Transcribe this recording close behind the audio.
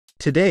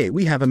Today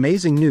we have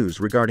amazing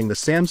news regarding the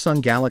Samsung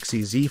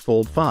Galaxy Z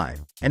Fold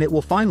 5, and it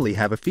will finally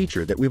have a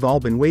feature that we've all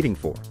been waiting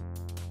for.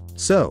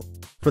 So,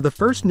 for the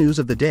first news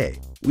of the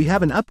day, we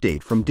have an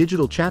update from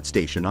Digital Chat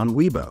Station on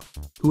Weibo,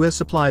 who has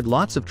supplied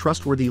lots of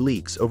trustworthy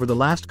leaks over the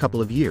last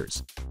couple of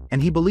years,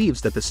 and he believes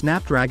that the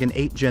Snapdragon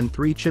 8 Gen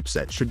 3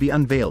 chipset should be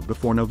unveiled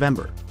before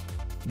November.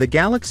 The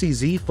Galaxy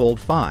Z Fold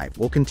 5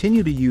 will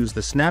continue to use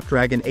the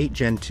Snapdragon 8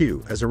 Gen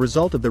 2 as a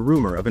result of the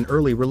rumor of an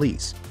early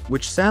release,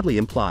 which sadly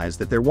implies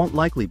that there won't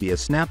likely be a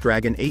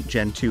Snapdragon 8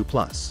 Gen 2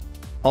 Plus.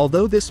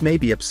 Although this may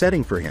be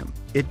upsetting for him,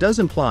 it does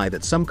imply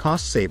that some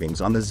cost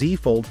savings on the Z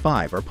Fold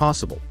 5 are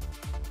possible.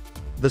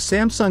 The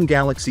Samsung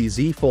Galaxy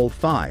Z Fold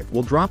 5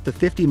 will drop the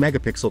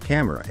 50-megapixel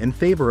camera in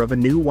favor of a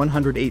new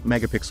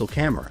 108-megapixel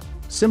camera,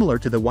 similar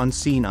to the one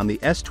seen on the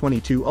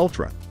S22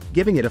 Ultra,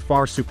 giving it a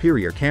far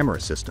superior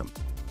camera system.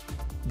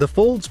 The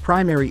Fold's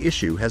primary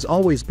issue has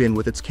always been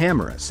with its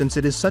camera, since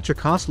it is such a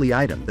costly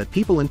item that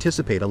people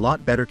anticipate a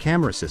lot better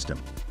camera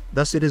system.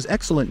 Thus it is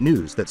excellent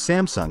news that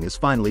Samsung is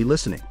finally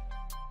listening.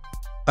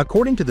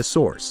 According to the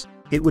source,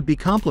 it would be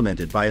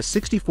complemented by a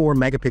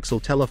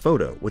 64-megapixel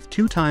telephoto with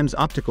 2x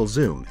optical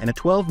zoom and a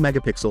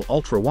 12-megapixel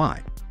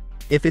ultra-wide.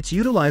 If it's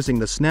utilizing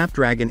the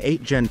Snapdragon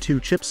 8 Gen 2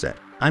 chipset,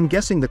 I'm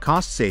guessing the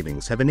cost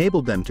savings have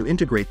enabled them to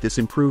integrate this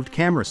improved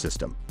camera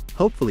system,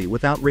 hopefully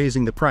without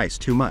raising the price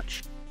too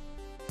much.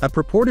 A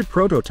purported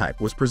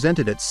prototype was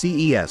presented at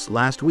CES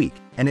last week,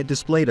 and it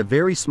displayed a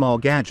very small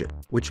gadget,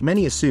 which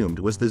many assumed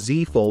was the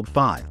Z Fold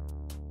 5.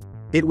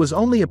 It was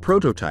only a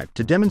prototype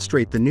to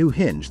demonstrate the new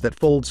hinge that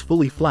folds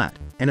fully flat,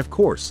 and of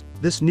course,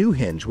 this new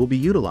hinge will be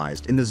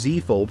utilized in the Z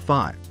Fold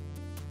 5.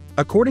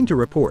 According to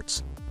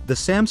reports, the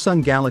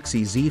Samsung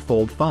Galaxy Z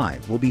Fold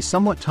 5 will be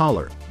somewhat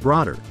taller,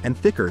 broader, and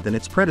thicker than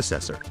its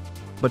predecessor.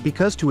 But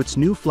because to its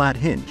new flat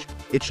hinge,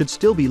 it should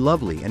still be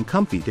lovely and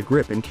comfy to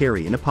grip and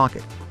carry in a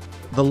pocket.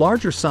 The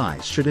larger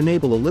size should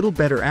enable a little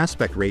better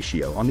aspect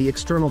ratio on the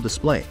external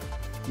display,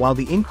 while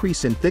the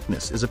increase in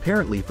thickness is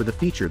apparently for the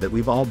feature that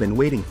we've all been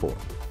waiting for.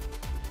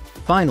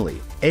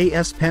 Finally, a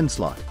S Pen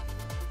slot.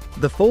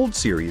 The Fold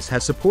series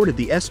has supported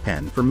the S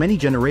Pen for many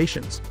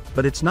generations,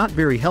 but it's not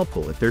very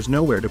helpful if there's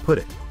nowhere to put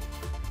it.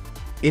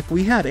 If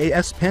we had a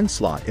S Pen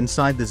slot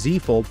inside the Z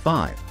Fold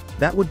 5,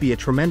 that would be a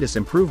tremendous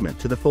improvement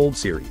to the Fold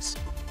series.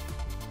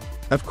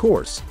 Of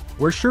course,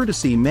 we're sure to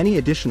see many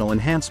additional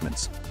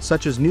enhancements,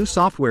 such as new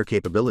software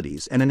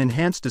capabilities and an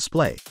enhanced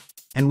display,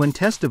 and when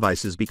test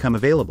devices become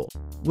available,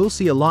 we'll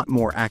see a lot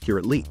more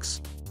accurate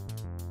leaks.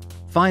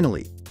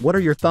 Finally, what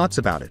are your thoughts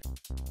about it?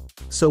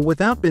 So with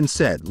that being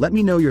said, let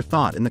me know your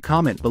thought in the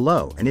comment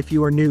below, and if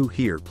you are new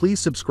here,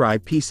 please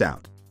subscribe. Peace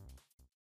out.